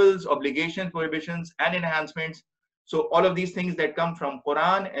principles, obligations, prohibitions, and enhancements. So all of these things that come from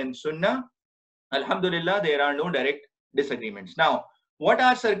Quran and Sunnah, Alhamdulillah, there are no direct disagreements. Now, what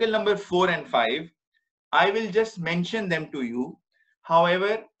are circle number 4 and 5? I will just mention them to you.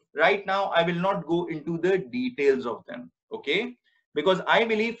 However, right now, I will not go into the details of them, okay? Because I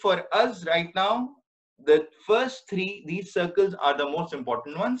believe for us right now, the first three, these circles are the most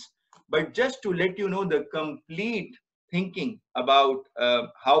important ones. But just to let you know the complete thinking about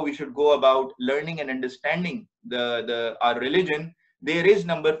how we should go about learning and understanding our religion, there is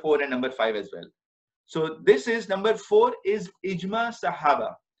number 4 and number 5 as well. So this is number 4 is Ijma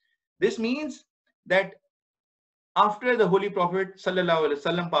Sahaba. This means that after the Holy Prophet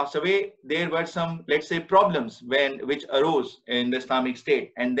ﷺ passed away, there were some, let's say, problems which arose in the Islamic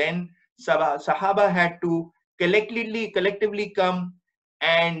State, and then Sahaba had to collectively come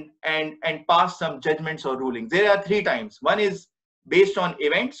and pass some judgments or rulings. There are 3 times. One is based on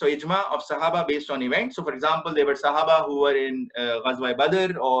events, so Ijma of Sahaba based on events. So, for example, there were Sahaba who were in Ghazwa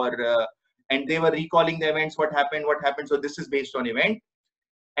Badr, and they were recalling the events, what happened. So this is based on event.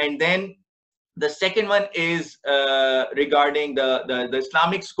 And then the second one is regarding the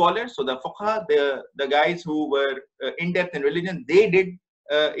Islamic scholars. So the fuqaha, the guys who were in depth in religion, they did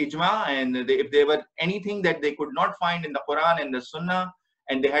ijma, and if there were anything that they could not find in the Quran and the Sunnah,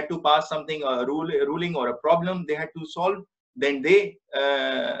 and they had to pass something, a ruling or a problem they had to solve, then they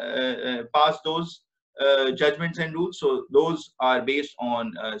pass those judgments and rules. So those are based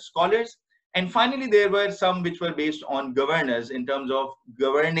on scholars. And finally, there were some which were based on governors in terms of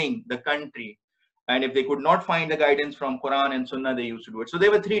governing the country. And if they could not find the guidance from Quran and Sunnah, they used to do it. So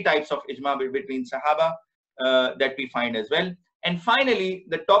there were 3 types of ijma between Sahaba that we find as well. And finally,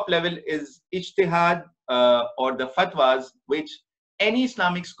 the top level is ijtihad or the fatwas, which any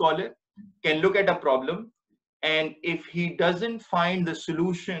Islamic scholar can look at a problem. And if he doesn't find the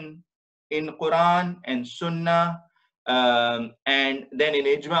solution in Quran and Sunnah, and then in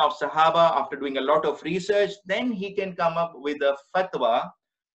ijma of Sahaba, after doing a lot of research, then he can come up with a fatwa,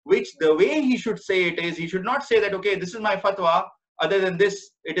 which the way he should say it is, he should not say that, okay, this is my fatwa, other than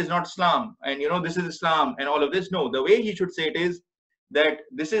this, it is not Islam, and this is Islam and all of this. No, the way he should say it is that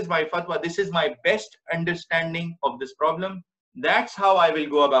this is my fatwa, this is my best understanding of this problem. That's how I will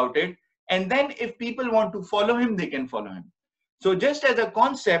go about it. And then if people want to follow him, they can follow him. So just as a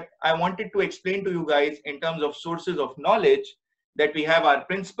concept, I wanted to explain to you guys in terms of sources of knowledge that we have our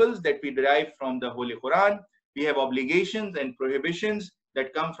principles that we derive from the Holy Quran. We have obligations and prohibitions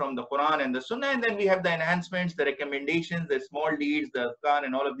that come from the Quran and the Sunnah. And then we have the enhancements, the recommendations, the small deeds, the Quran,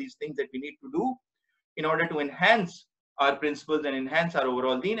 and all of these things that we need to do in order to enhance our principles and enhance our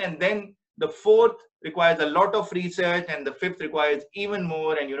overall deen. And then the 4th requires a lot of research, and the 5th requires even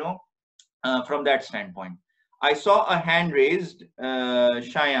more. And from that standpoint, I saw a hand raised.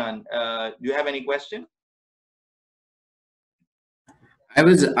 Shayan, do you have any question? I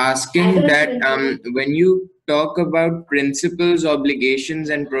was asking that when you talk about principles, obligations,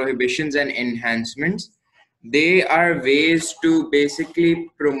 and prohibitions and enhancements, they are ways to basically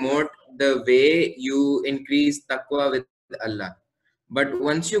promote the way you increase taqwa with Allah. But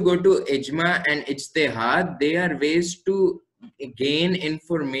once you go to ijma and ijtihad, they are ways to gain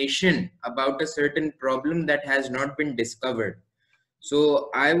information about a certain problem that has not been discovered. So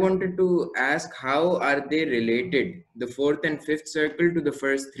I wanted to ask, how are they related, the 4th and 5th circle to the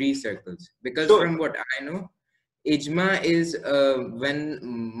first 3 circles? Because from what I know, ijma is when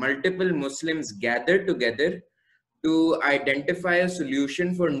multiple Muslims gather together to identify a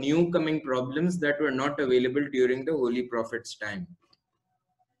solution for new coming problems that were not available during the Holy Prophet's time.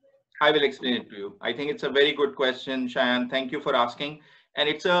 I will explain it to you. I think it's a very good question, Shayan. Thank you for asking. And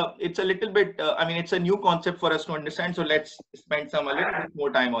it's a little bit, it's a new concept for us to understand. So let's spend a little bit more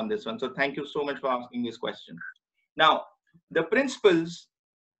time on this one. So thank you so much for asking this question. Now, the principles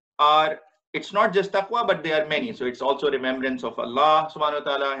are, it's not just taqwa, but there are many. So it's also remembrance of Allah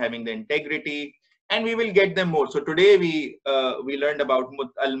SWT, having the integrity, and we will get them more. So today we learned about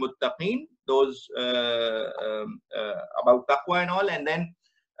al-muttaqeen, those about taqwa and all, and then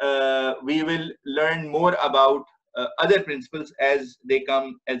we will learn more about other principles as they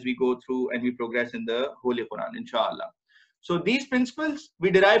come, as we go through and we progress in the Holy Quran, inshallah. So these principles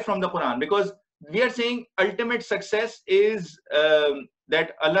we derive from the Quran, because we are saying ultimate success is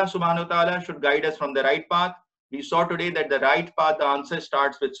that Allah SWT should guide us from the right path. We saw today that the right path, the answer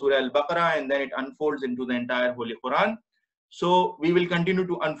starts with Surah Al Baqarah and then it unfolds into the entire Holy Quran. So we will continue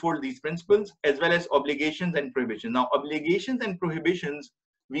to unfold these principles as well as obligations and prohibitions. Now, obligations and prohibitions,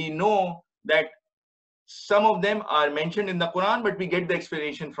 we know that some of them are mentioned in the Quran, but we get the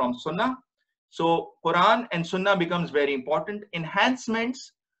explanation from Sunnah. So Quran and Sunnah becomes very important.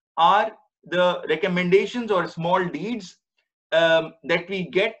 Enhancements are the recommendations or small deeds that we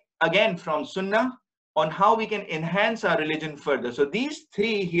get again from Sunnah on how we can enhance our religion further. So these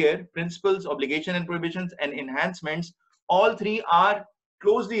three here, principles, obligation and prohibitions, and enhancements, all three are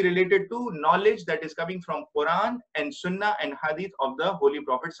closely related to knowledge that is coming from Quran and Sunnah and Hadith of the Holy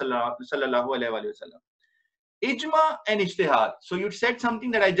Prophet Sallallahu Alaihi Wasallam. Ijma and Ijtihad. So you said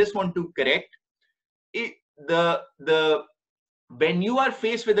something that I just want to correct. When you are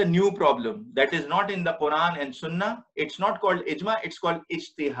faced with a new problem that is not in the Quran and Sunnah, it's not called Ijma, it's called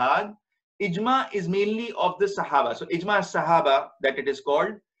Ijtihad. Ijma is mainly of the Sahaba. So Ijma is Sahaba, that it is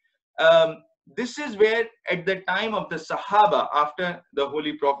called. This is where at the time of the Sahaba, after the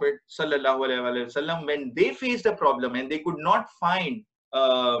Holy Prophet Sallallahu Alaihi Wasallam, when they faced a problem and they could not find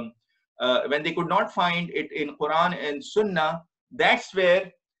it in Quran and Sunnah, that's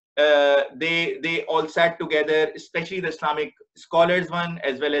where they all sat together, especially the Islamic scholars one,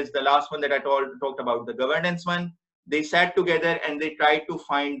 as well as the last one that I talked about, the governance one. They sat together and they tried to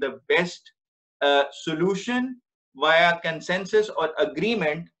find the best solution via consensus or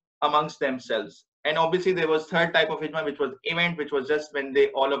agreement amongst themselves. And obviously there was third type of ijma, which was event, which was just when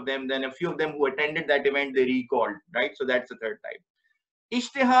all of them, then a few of them who attended that event, they recalled, right? So that's the third type.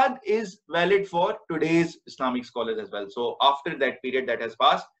 Ijtihad is valid for today's Islamic scholars as well. So after that period that has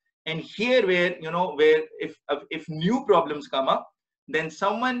passed, and here where, where if new problems come up, then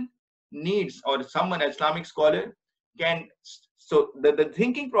someone needs, or someone, an Islamic scholar, can, so the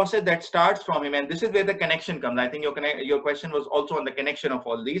thinking process that starts from him, and this is where the connection comes. I think your question was also on the connection of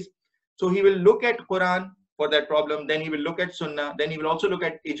all these. So he will look at Quran for that problem, then he will look at Sunnah, then he will also look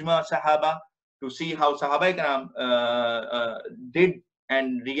at Ijma Sahaba to see how Sahaba Ikram did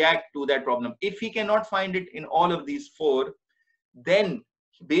and react to that problem. If he cannot find it in all of these four, then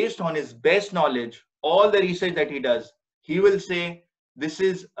based on his best knowledge, all the research that he does, he will say, this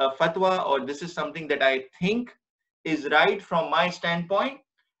is a fatwa, or this is something that I think is right from my standpoint.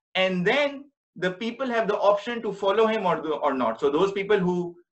 And then the people have the option to follow him or not. So those people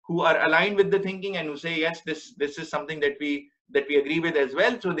who are aligned with the thinking and who say, yes, this is something that we agree with as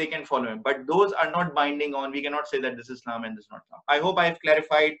well, so they can follow him. But those are not binding on, we cannot say that this is Islam and this is not Islam. I hope I have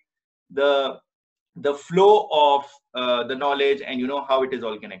clarified the flow of the knowledge and how it is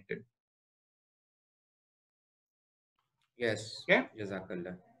all connected. Yes. Okay.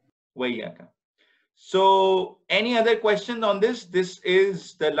 Jazakallah. Wayyaka. So any other questions on this? This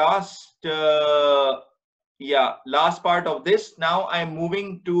is the last last part of this. Now I'm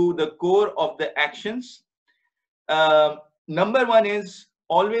moving to the core of the actions. Number one is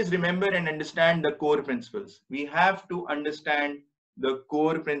always remember and understand the core principles. We have to understand the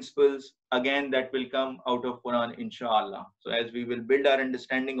core principles again that will come out of Quran, inshallah. So as we will build our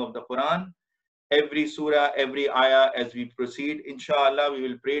understanding of the Quran, every surah, every ayah, as we proceed, inshallah, we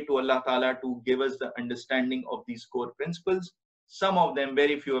will pray to Allah Ta'ala to give us the understanding of these core principles. Some of them,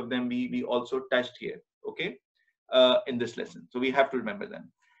 very few of them, we also touched here, okay, in this lesson. So we have to remember them.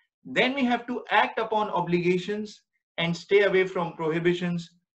 Then we have to act upon obligations and stay away from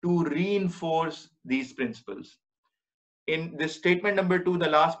prohibitions to reinforce these principles. In this statement number 2, the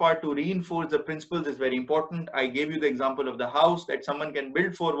last part, to reinforce the principles, is very important. I gave you the example of the house, that someone can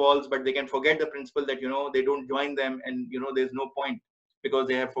build 4 walls, but they can forget the principle that, they don't join them, and, there's no point, because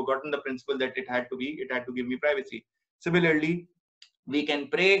they have forgotten the principle that it had to give me privacy. Similarly, we can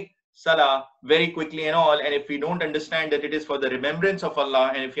pray Salah very quickly and all, and if we don't understand that it is for the remembrance of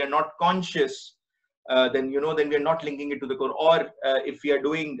Allah, and if we are not conscious, then we are not linking it to the core. Or if we are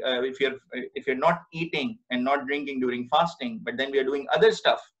doing, if you're not eating and not drinking during fasting, but then we are doing other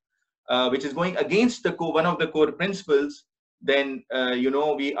stuff, which is going against the one of the core principles, then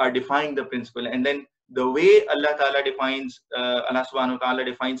we are defying the principle. And then the way Allah SWT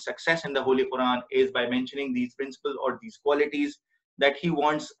defines success in the Holy Quran is by mentioning these principles or these qualities that He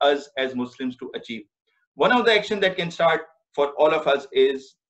wants us as Muslims to achieve. One of the actions that can start for all of us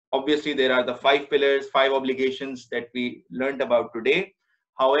is, obviously, there are the 5 pillars, 5 obligations that we learned about today.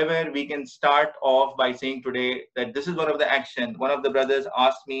 However, we can start off by saying today that this is one of the action. One of the brothers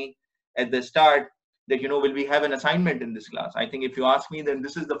asked me at the start that, will we have an assignment in this class? I think if you ask me, then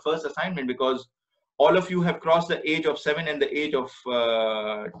this is the first assignment, because all of you have crossed the age of 7 and the age of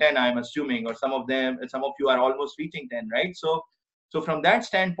 10, I'm assuming, or some of you are almost reaching 10, right? So from that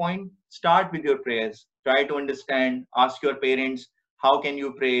standpoint, start with your prayers. Try to understand, ask your parents, how can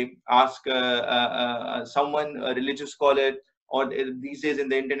you pray? Ask someone, a religious scholar, or these days in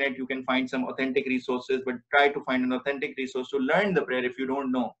the internet, you can find some authentic resources, but try to find an authentic resource to learn the prayer if you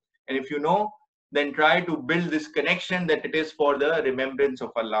don't know. And if you know, then try to build this connection that it is for the remembrance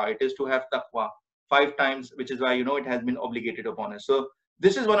of Allah. It is to have taqwa 5 times, which is why, it has been obligated upon us. So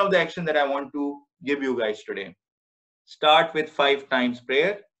this is one of the actions that I want to give you guys today. Start with 5 times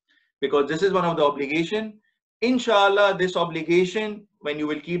prayer, because this is one of the obligation. Inshallah, this obligation, when you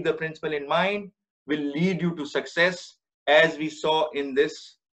will keep the principle in mind, will lead you to success, as we saw in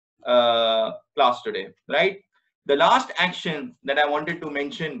this class today, right? The last action that I wanted to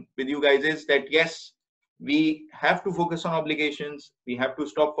mention with you guys is that, yes, we have to focus on obligations. We have to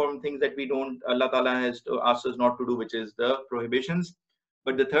stop from things that Allah Ta'ala has asked us not to do, which is the prohibitions.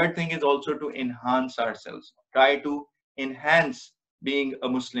 But the third thing is also to enhance ourselves. Try to enhance being a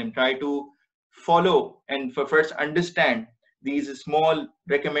Muslim. Try to follow and first understand these small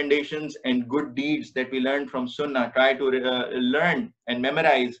recommendations and good deeds that we learn from Sunnah. Try to learn and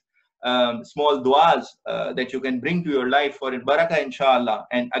memorize small du'as that you can bring to your life for barakah, inshallah.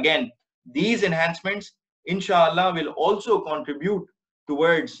 And again, these enhancements, inshallah, will also contribute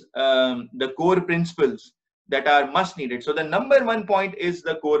towards the core principles that are must needed. So the number 1 point is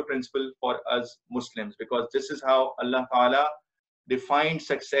the core principle for us Muslims, because this is how Allah Ta'ala defined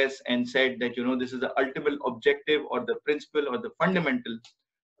success and said that, this is the ultimate objective or the principle or the fundamental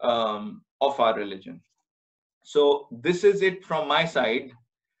of our religion. So this is it from my side.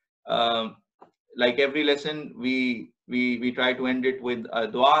 Like every lesson, we try to end it with a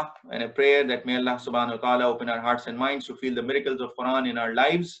dua and a prayer that may Allah subhanahu wa ta'ala open our hearts and minds to feel the miracles of Quran in our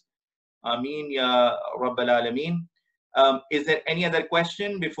lives. Ameen ya Rabbal Alameen. Is there any other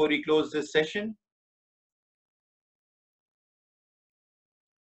question before we close this session?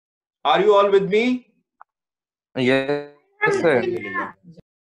 Are you all with me? Yes, sir.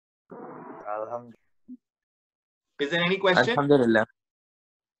 Is there any question? Alhamdulillah.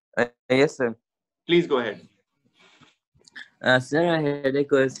 Yes, sir. Please go ahead. Sir, I had a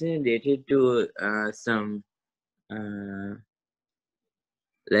question related to some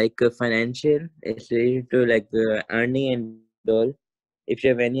financial. It's related to earning and all. If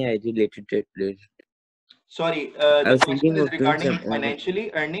you have any idea related to it, please. Sorry, I the was question thinking is of doing regarding some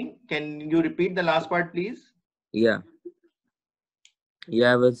financially earning. Can you repeat the last part, please? Yeah,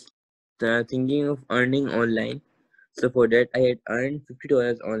 I was thinking of earning online. So for that, I had earned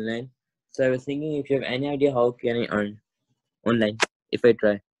 $50 online. So I was thinking, if you have any idea, how can I earn online if I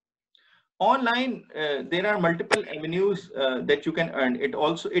try? Online, there are multiple avenues that you can earn.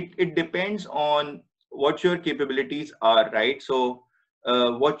 It depends on what your capabilities are, right? So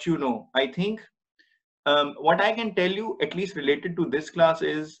what you know. I think what I can tell you, at least related to this class,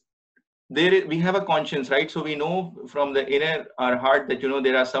 is we have a conscience, right? So we know from the inner our heart that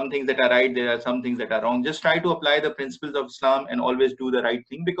there are some things that are right, there are some things that are wrong. Just try to apply the principles of Islam and always do the right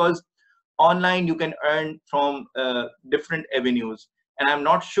thing, because online you can earn from different avenues. And I'm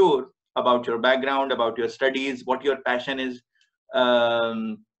not sure about your background, about your studies, what your passion is.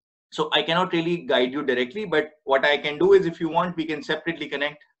 So I cannot really guide you directly, but what I can do is, if you want, we can separately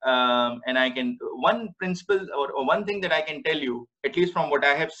connect, and I can, one principle or one thing that I can tell you, at least from what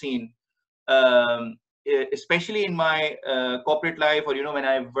I have seen, especially in my corporate life, or when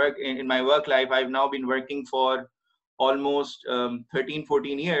I work in my work life. I've now been working for almost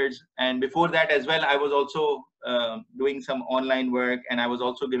 13-14 years, and before that as well, I was also doing some online work, and I was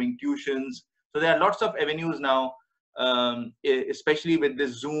also giving tuitions. So there are lots of avenues now, especially with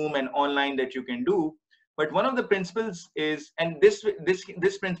this Zoom and online, that you can do. But one of the principles is, and this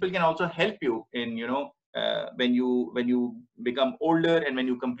principle can also help you in when you become older, and when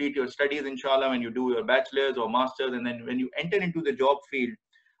you complete your studies, inshallah, when you do your bachelor's or master's, and then when you enter into the job field.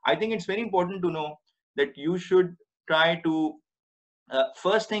 I think it's very important to know that you should try to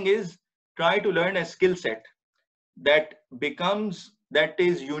first thing is, try to learn a skill set that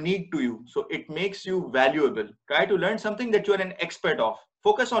is unique to you, so it makes you valuable. Try to learn something that you are an expert of.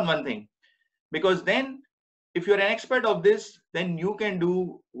 Focus on one thing, because then if you're an expert of this, then you can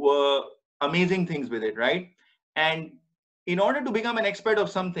do amazing things with it, right? And in order to become an expert of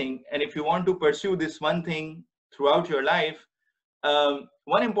something, and if you want to pursue this one thing throughout your life,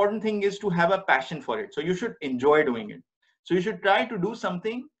 one important thing is to have a passion for it. So you should enjoy doing it. So you should try to do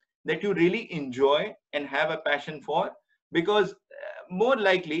something that you really enjoy and have a passion for, because more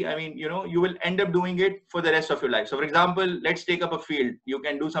likely, I mean, you will end up doing it for the rest of your life. So for example, let's take up a field. You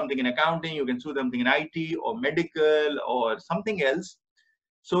can do something in accounting, you can do something in IT or medical or something else.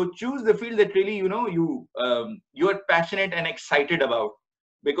 So choose the field that really, you are passionate and excited about,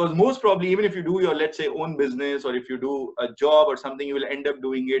 because most probably, even if you do your, let's say, own business, or if you do a job or something, you will end up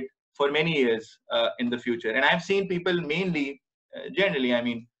doing it for many years in the future. And I've seen people mainly, generally, I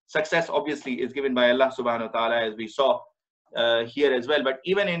mean, success obviously is given by Allah SWT, as we saw here as well. But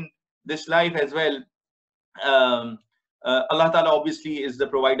even in this life as well, Allah Ta'ala obviously is the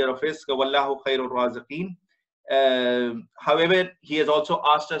provider of rizq. Wallahu khairur raziqeen. However, He has also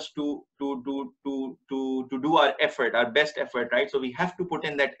asked us to do our effort, our best effort, right? So we have to put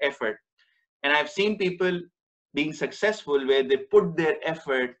in that effort. And I've seen people being successful where they put their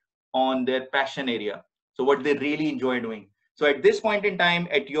effort on their passion area. So what they really enjoy doing. So at this point in time,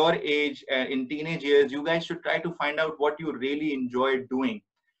 at your age, in teenage years, you guys should try to find out what you really enjoy doing,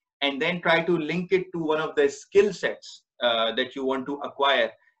 and then try to link it to one of the skill sets that you want to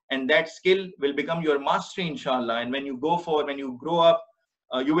acquire. And that skill will become your mastery, inshallah. And when you grow up,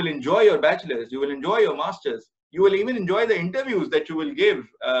 you will enjoy your bachelor's, you will enjoy your master's, you will even enjoy the interviews that you will give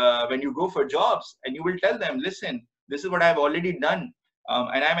when you go for jobs. And you will tell them, listen, this is what I've already done.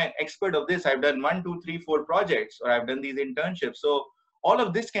 And I'm an expert of this. I've done 1, 2, 3, 4 projects, or I've done these internships. So all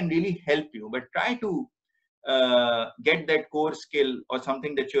of this can really help you, but try to get that core skill or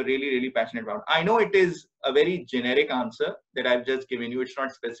something that you're really, really passionate about. I know it is a very generic answer that I've just given you. It's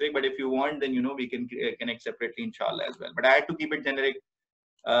not specific, but if you want, then, we can connect separately, inshallah, as well. But I had to keep it generic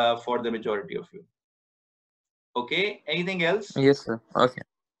for the majority of you. Okay. Anything else? Yes, sir. Okay.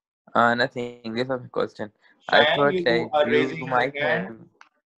 Nothing. This was my question. I Cheyenne, thought you that are you raising your might have. hand.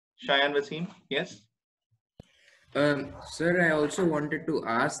 Cheyenne Wasim, yes? Sir, I also wanted to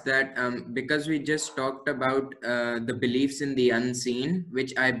ask that because we just talked about the beliefs in the unseen,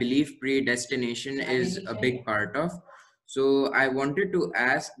 which I believe predestination is a big part of. So I wanted to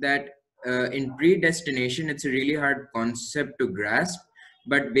ask that in predestination, it's a really hard concept to grasp.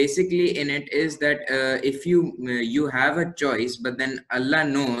 But basically, in it is that if you have a choice, but then Allah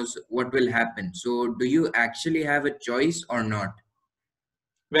knows what will happen. So do you actually have a choice or not?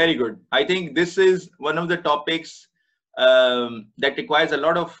 Very good. I think this is one of the topics that requires a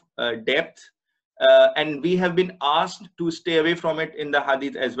lot of depth. And we have been asked to stay away from it in the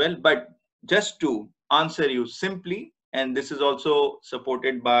hadith as well. But just to answer you simply, and this is also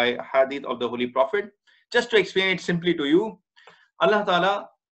supported by hadith of the Holy Prophet, just to explain it simply to you, Allah Ta'ala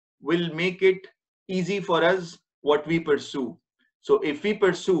will make it easy for us what we pursue. So if we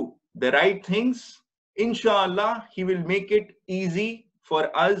pursue the right things, inshallah, He will make it easy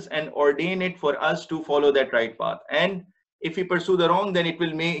for us and ordain it for us to follow that right path. And if we pursue the wrong, then He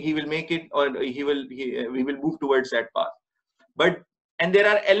will make it, or we will move towards that path. And there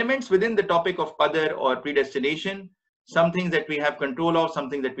are elements within the topic of qadar or predestination, some things that we have control of,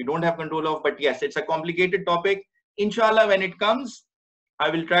 something that we don't have control of. But yes, it's a complicated topic. Inshallah, when it comes, I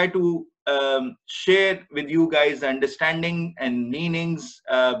will try to share with you guys the understanding and meanings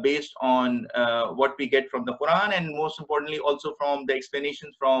based on what we get from the Quran, and most importantly also from the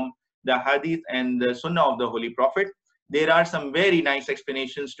explanations from the Hadith and the Sunnah of the Holy Prophet. There are some very nice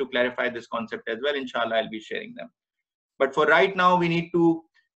explanations to clarify this concept as well. Inshallah, I'll be sharing them. But for right now, we need to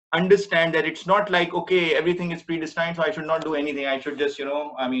understand that it's not like, okay, everything is predestined, so I should not do anything. I should just,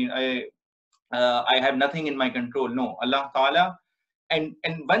 I have nothing in my control. No, Allah Ta'ala. And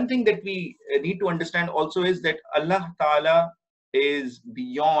one thing that we need to understand also is that Allah Ta'ala is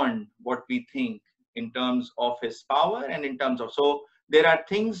beyond what we think in terms of His power and in terms of, so there are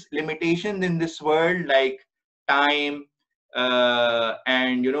things, limitations in this world like time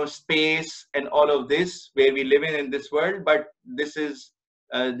and space and all of this where we live in this world, but this is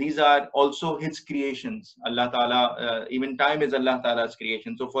these are also His creations. Allah Ta'ala, even time is Allah Ta'ala's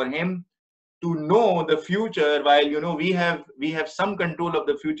creation. So for Him to know the future, while we have some control of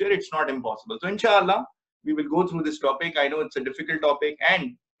the future, it's not impossible. So inshallah, we will go through this topic. I know it's a difficult topic,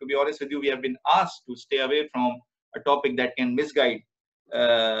 and to be honest with you, we have been asked to stay away from a topic that can misguide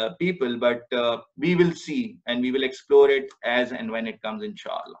people, but we will see and we will explore it as and when it comes,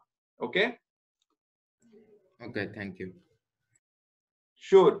 inshallah. Okay? Okay, thank you.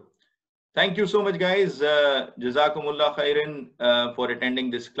 Sure. Thank you so much, guys. Jazakumullah khairan for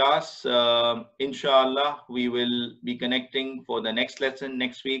attending this class. Inshallah, we will be connecting for the next lesson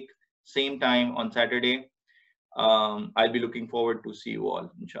next week, same time on Saturday. I'll be looking forward to see you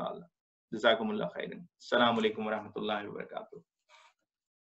all, inshallah. Jazakumullah khairan. Assalamu alaikum wa rahmatullahi wa barakatuh.